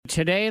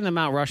today in the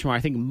Mount Rushmore,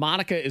 I think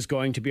Monica is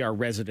going to be our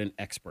resident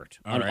expert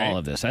on all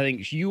of this. I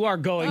think you are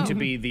going to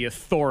be the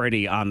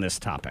authority on this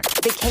topic.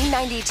 The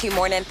K92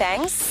 Morning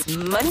Thanks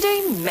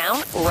Monday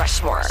Mount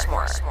Rushmore.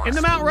 In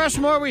the Mount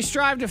Rushmore, we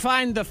strive to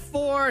find the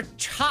 4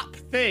 top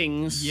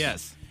things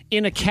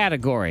in a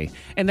category.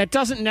 And that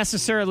doesn't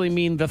necessarily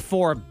mean the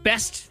 4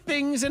 best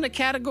things in a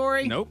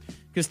category. Nope.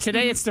 Because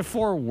today it's the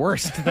 4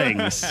 worst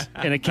things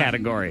in a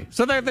category.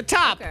 So they're the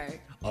top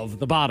of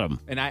the bottom.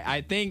 And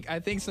I think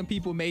some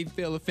people may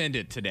feel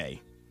offended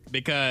today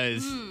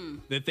because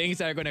the things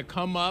that are going to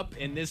come up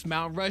in this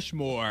Mount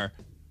Rushmore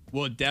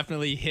will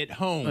definitely hit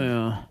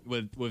home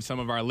with some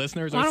of our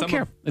listeners or some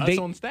of us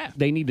on staff.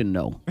 They need to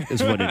know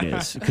is what it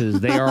is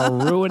because they are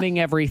ruining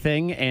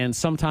everything, and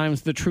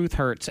sometimes the truth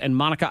hurts. And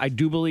Monica, I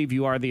do believe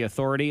you are the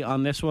authority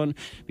on this one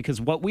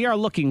because what we are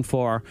looking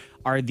for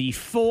are the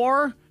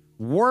 4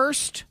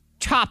 worst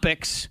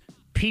topics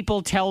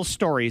people tell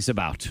stories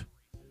about.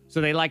 So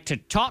they like to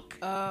talk,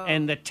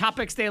 and the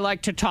topics they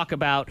like to talk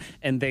about,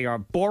 and they are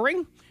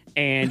boring,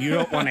 and you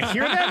don't want to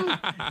hear them,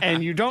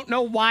 and you don't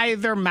know why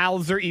their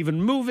mouths are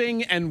even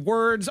moving, and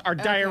words are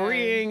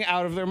diarrheaing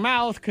out of their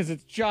mouth because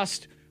it's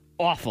just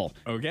awful.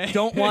 Okay.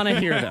 Don't want to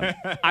hear them.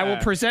 I will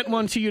present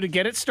one to you to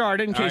get it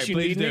started in case you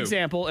need an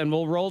example, and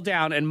we'll roll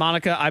down. And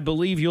Monica, I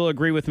believe you'll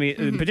agree with me,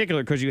 in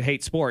particular because you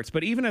hate sports.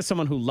 But even as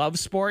someone who loves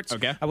sports,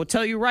 I will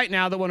tell you right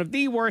now that one of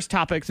the worst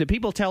topics that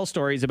people tell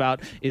stories about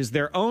is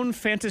their own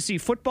fantasy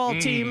football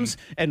teams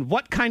and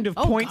what kind of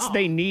points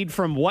they need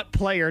from what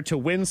player to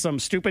win some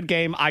stupid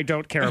game I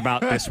don't care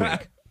about this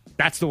week.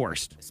 That's the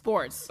worst.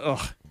 Sports. Ugh.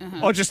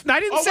 Oh, I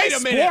didn't say wait a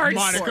minute, sports.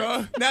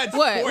 Monica. Not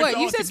What? sports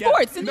You said altogether.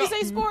 sports. Didn't you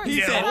say sports?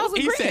 He said, I was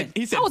agreeing.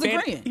 he said, I was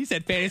agreeing. He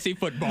said fantasy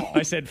football.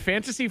 I said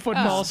fantasy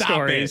football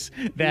stories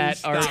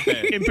that are,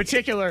 in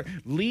particular,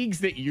 leagues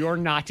that you're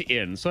not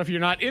in. So if you're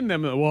not in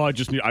them, well,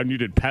 I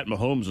needed Pat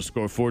Mahomes to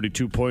score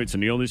 42 points,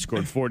 and he only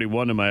scored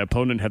 41, and my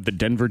opponent had the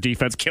Denver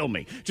defense. Kill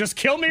me. Just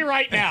kill me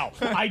right now.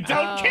 I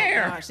don't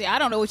care. Gosh, see, I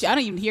don't know what I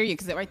don't even hear you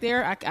because right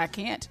there, I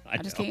can't. I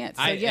just can't.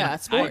 So,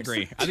 sports. I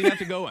agree. I think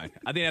that's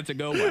a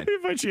good one.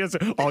 But she has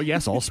oh,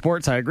 yes, all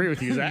sports. I agree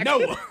with you, Zach. No.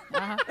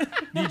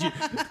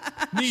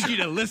 Need you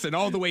to listen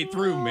all the way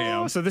through,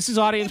 ma'am. So this is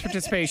audience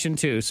participation,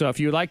 too. So if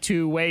you'd like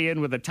to weigh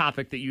in with a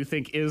topic that you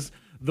think is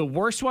the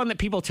worst one that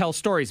people tell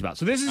stories about.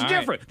 So this is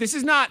different. Right. This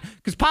is not,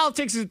 because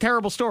politics is a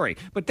terrible story,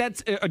 but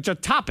that's a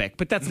topic,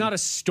 but that's not a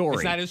story.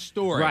 It's not a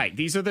story. Right.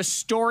 These are the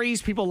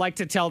stories people like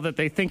to tell that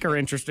they think are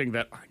interesting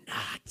that are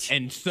not.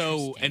 And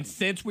so, and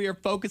since we are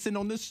focusing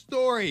on the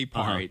story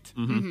part,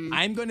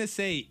 I'm going to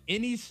say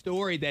any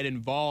story that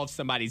involves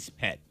somebody's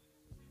pet.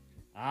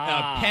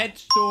 A pet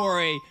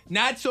story,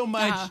 not so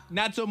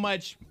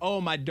much,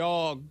 oh, my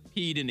dog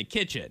peed in the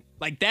kitchen.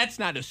 Like, that's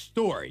not a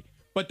story.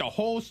 But the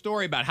whole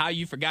story about how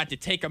you forgot to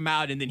take him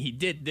out and then he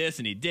did this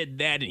and he did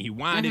that and he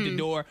winded the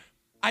door,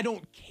 I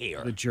don't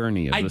care. The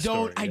journey of the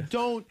story. I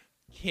don't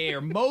care.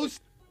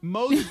 Most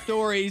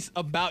stories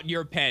about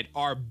your pet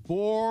are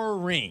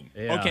boring.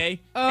 Yeah.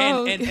 Okay?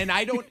 And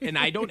I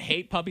don't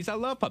hate puppies. I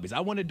love puppies. I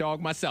want a dog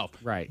myself.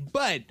 Right.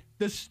 But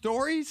the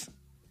stories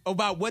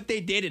about what they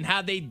did and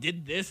how they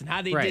did this and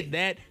how they did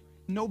that,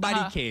 nobody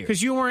cares.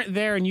 Because you weren't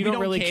there and you don't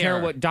really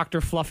care what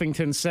Dr.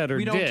 Fluffington said or did.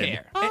 We don't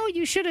care. Oh,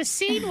 you should have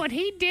seen what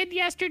he did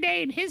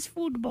yesterday in his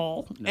food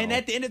bowl. No. And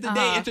at the end of the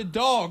day, it's a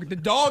dog. The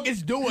dog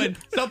is doing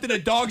something a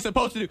dog's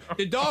supposed to do.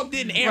 The dog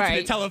didn't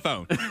answer the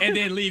telephone and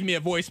then leave me a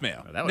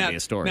voicemail. That would be a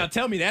story. Now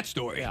tell me that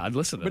story. Yeah, I'd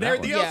listen to that. But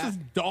everything else is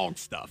dog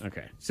stuff.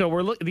 Okay.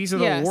 So these are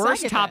the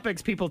worst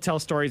topics people tell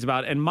stories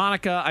about. And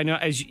Monica, I know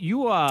as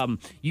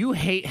you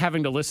hate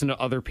having to listen to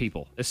other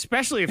people,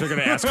 especially if they're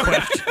going to ask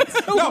questions.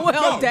 No,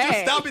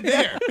 just stop it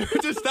there.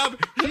 Just stop it.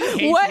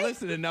 She hates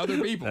listening to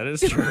other people. That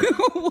is true.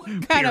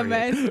 What kind of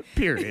mess?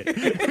 Period.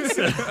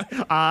 So,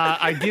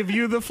 I give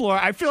you the floor.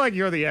 I feel like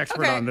you're the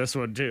expert on this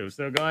one, too.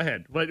 So go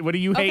ahead. What do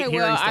you hate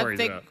hearing stories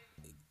about?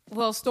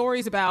 Well,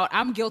 stories about,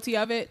 I'm guilty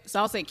of it, so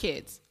I'll say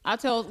kids. I'll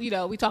tell,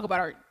 we talk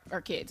about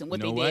our kids and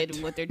what they did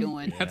and what they're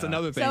doing. That's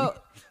another thing. So,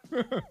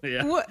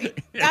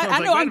 I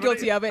know I'm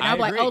guilty of it. And I'm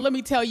like, let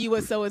me tell you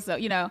what so-and-so,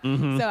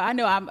 So I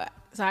know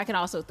so I can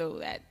also throw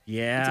that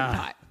into the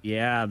pot.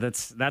 Yeah,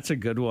 that's a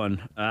good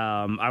one.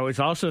 I was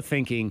also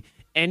thinking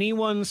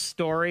anyone's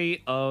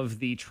story of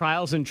the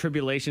trials and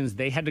tribulations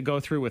they had to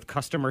go through with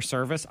customer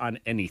service on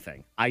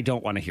anything. I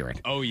don't want to hear it.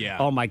 Oh, yeah.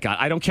 Oh, my God.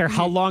 I don't care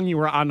how long you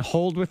were on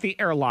hold with the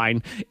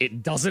airline.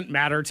 It doesn't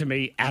matter to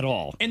me at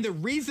all. And the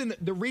reason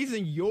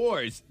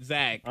yours,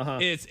 Zach,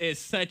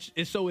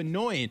 is so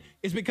annoying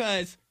is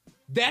because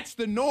that's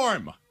the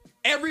norm.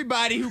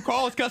 Everybody who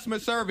calls customer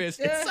service,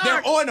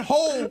 they're on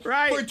hold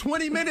for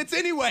 20 minutes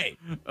anyway.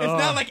 It's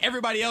not like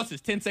everybody else is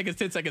 10 seconds,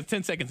 10 seconds,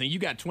 10 seconds, and you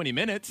got 20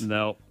 minutes.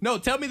 No,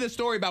 tell me the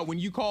story about when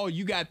you called,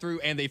 you got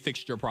through, and they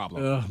fixed your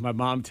problem. My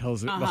mom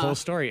tells it the whole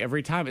story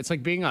every time. It's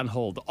like being on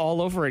hold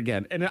all over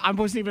again. And I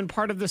wasn't even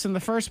part of this in the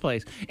first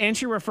place. And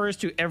she refers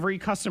to every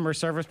customer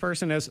service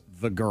person as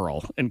the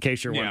girl, in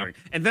case you're wondering.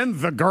 And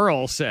then the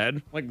girl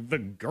said, the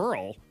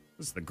girl?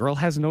 The girl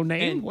has no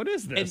name? What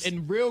is this?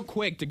 And real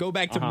quick, to go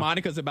back to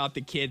Monica's about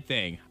the kid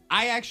thing,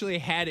 I actually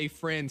had a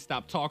friend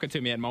stop talking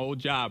to me at my old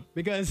job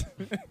because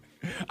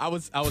I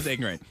was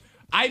ignorant.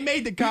 I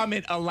made the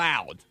comment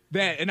aloud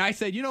and I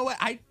said, you know what?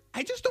 I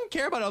just don't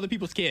care about other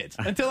people's kids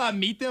until I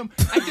meet them.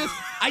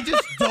 I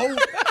just don't.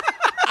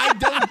 I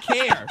don't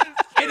care.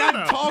 And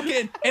I'm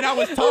talking, and I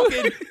was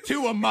talking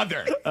to a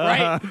mother,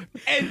 right?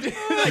 And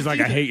he's like,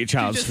 I hate your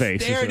child's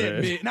face. Stared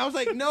at me, and I was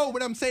like, no.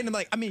 What I'm saying,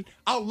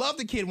 I'll love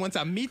the kid once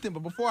I meet them,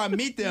 but before I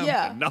meet them,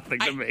 nothing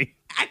to me.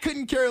 I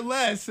couldn't care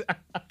less.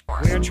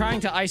 We are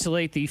trying to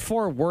isolate the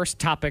 4 worst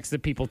topics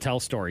that people tell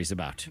stories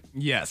about.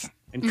 Yes.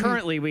 And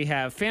currently we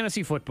have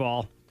fantasy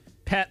football,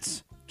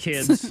 pets,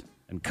 kids,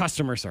 and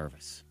customer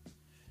service.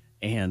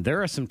 And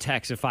there are some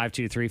texts at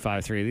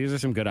 52353. These are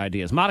some good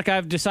ideas. Monica,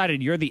 I've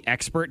decided you're the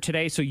expert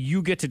today, so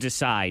you get to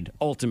decide,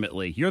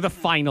 ultimately. You're the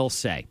final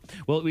say.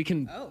 Well, we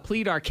can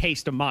plead our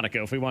case to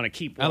Monica if we want to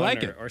keep one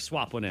or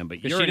swap one in.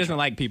 But she doesn't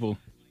like people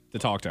to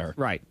talk to her.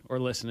 Right. Or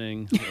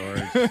listening. Or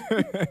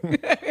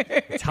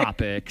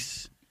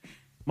topics.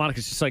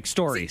 Monica's just like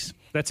stories.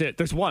 That's it.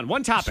 There's one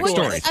topic,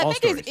 stories. I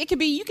think it could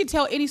be, you can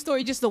tell any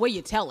story just the way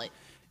you tell it.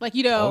 Like,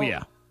 you know. Oh,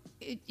 yeah.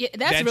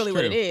 That's really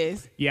true. What it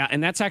is. Yeah,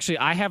 and that's actually,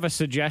 I have a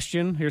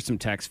suggestion. Here's some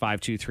text,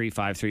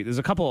 52353. There's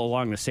a couple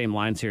along the same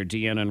lines here.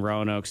 Deanna in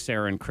Roanoke,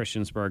 Sarah in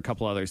Christiansburg, a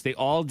couple others. They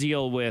all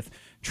deal with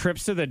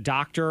trips to the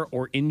doctor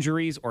or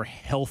injuries or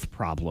health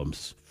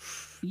problems.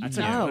 That's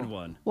a good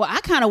one. Well, I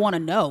kind of want to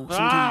know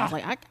sometimes.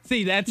 That's the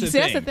thing. That's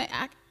the thing.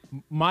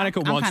 Monica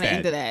wants that.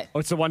 Into that. Oh,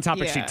 it's the one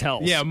topic she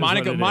tells. Yeah,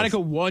 Monica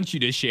wants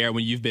you to share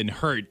when you've been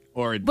hurt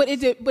or. But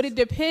it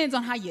depends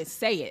on how you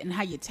say it and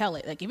how you tell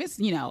it. Like if it's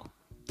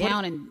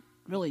down and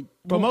really.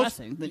 But most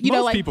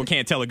people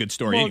can't tell a good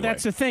story. Well, anyway.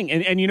 That's the thing,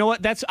 and you know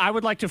what? I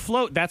would like to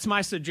float. That's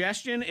my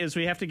suggestion. Is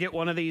we have to get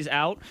one of these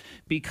out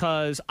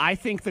because I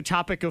think the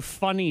topic of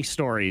funny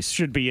stories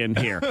should be in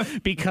here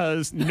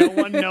because no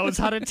one knows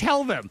how to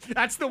tell them.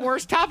 That's the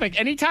worst topic.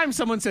 Anytime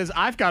someone says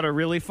I've got a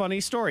really funny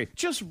story,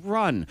 just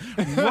run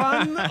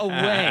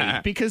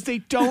away because they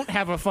don't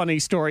have a funny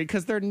story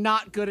because they're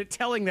not good at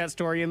telling that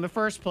story in the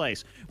first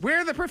place.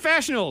 We're the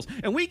professionals,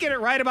 and we get it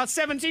right about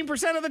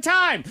 17% of the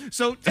time.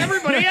 So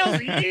everybody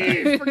else.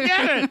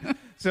 Forget it.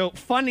 So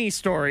funny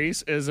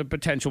stories is a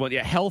potential one.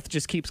 Yeah, health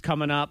just keeps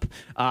coming up.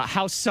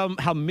 How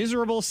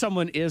miserable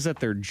someone is at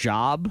their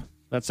job.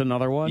 That's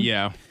another one.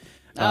 Yeah.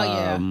 Oh,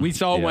 yeah. We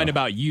saw one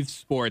about youth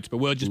sports, but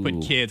we'll just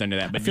put kids under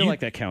that. But I feel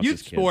like that counts youth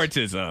as kids. Sports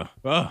is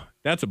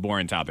that's a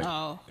boring topic.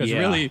 Because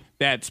really,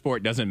 that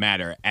sport doesn't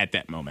matter at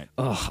that moment.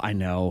 Oh, I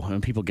know.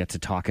 And people get to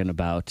talking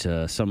about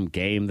some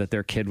game that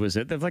their kid was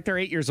at. They're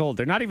 8 years old.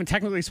 They're not even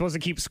technically supposed to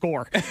keep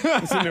score.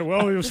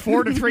 Well, it was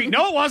 4-3.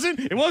 No, it wasn't.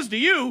 It was to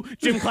you,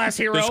 gym class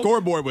hero. The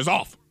scoreboard was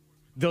off.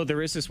 Though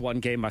there is this one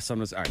game my son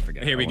was. All right,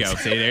 forget it. Here we go.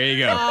 See, there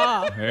you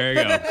go. There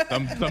you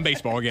go. Some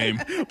baseball game.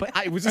 But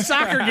it was a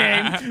soccer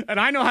game, and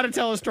I know how to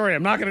tell a story.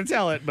 I'm not going to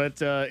tell it,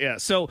 but yeah.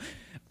 So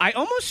I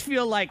almost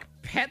feel like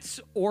pets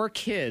or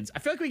kids. I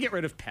feel like we get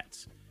rid of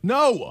pets.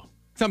 No.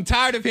 So I'm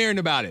tired of hearing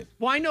about it.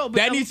 Well, I know. But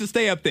that needs to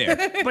stay up there.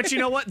 But you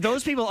know what?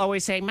 Those people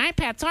always say, my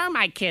pets are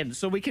my kids,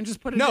 so we can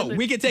just put it in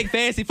we can take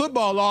fantasy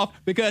football off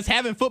because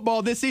having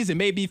football this season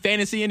may be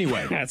fantasy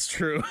anyway. That's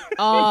true.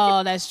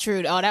 Oh, that's true.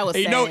 Oh, that was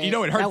sad.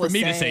 It hurt for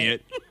me to say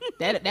it.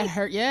 That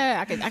hurt.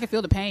 Yeah, I can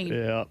feel the pain.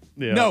 Yeah.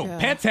 No,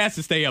 pets has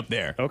to stay up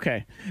there.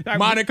 Okay.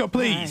 Monica,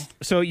 please.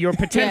 So your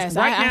potential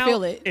now, I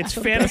feel it. It's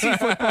fantasy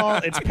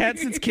football, it's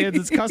pets, it's kids,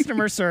 it's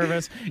customer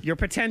service. Your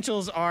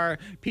potentials are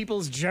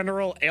people's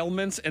general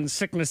ailments and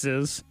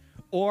sicknesses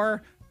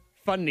or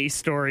funny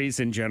stories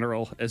in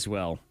general as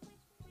well.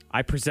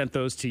 I present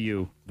those to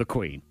you, the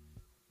queen.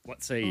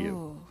 What say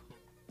you?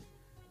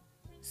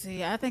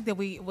 See, I think that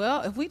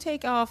if we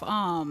take off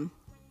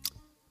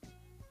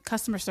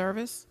customer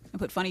service and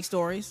put funny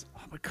stories.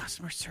 Oh, but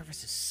customer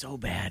service is so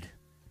bad.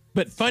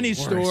 But funny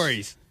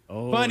stories.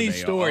 Funny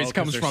stories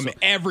comes from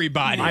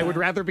everybody. I would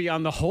rather be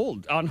on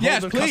hold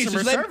yes, of please,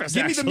 customer service.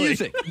 Give me the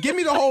music. Give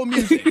me the whole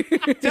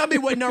music. Tell me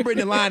what number in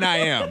the line I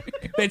am.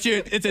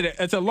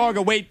 It's a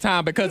longer wait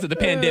time because of the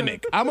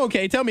pandemic. I'm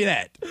okay. Tell me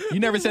that. You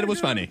never said it was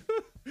funny.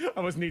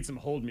 I must need some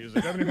hold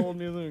music. Have any hold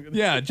music?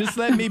 Yeah, just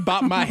let me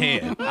bop my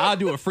head. I'll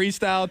do a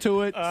freestyle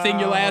to it. Sing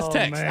your last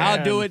text. Man.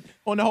 I'll do it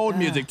on the hold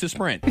music to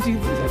Sprint.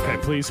 Okay,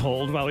 please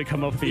hold while we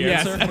come up with the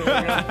answer.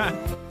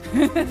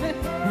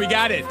 We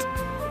got it.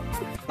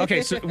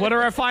 Okay, so what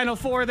are our final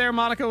 4 there,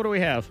 Monica? What do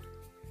we have?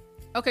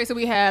 Okay, so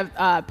we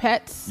have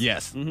pets.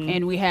 Yes. Mm-hmm.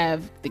 And we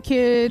have the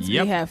kids.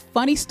 Yep. We have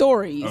funny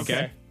stories.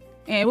 Okay.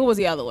 And what was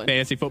the other one?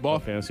 Fantasy football.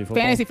 Fantasy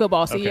football. Fantasy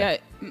football. So Okay.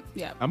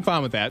 yeah. I'm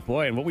fine with that.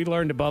 Boy, and what we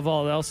learned above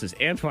all else is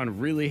Antoine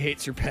really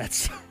hates your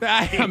pets.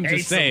 I'm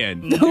just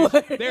saying.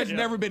 There's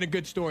never been a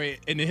good story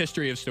in the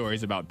history of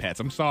stories about pets.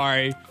 I'm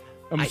sorry.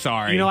 I'm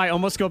sorry. You know, I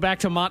almost go back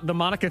to the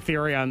Monica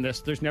theory on this.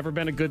 There's never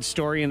been a good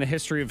story in the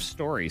history of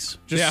stories.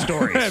 Just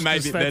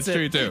stories. That's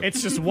true, too.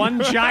 It's just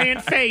one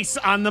giant face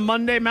on the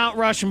Monday Mount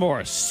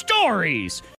Rushmore. Stories.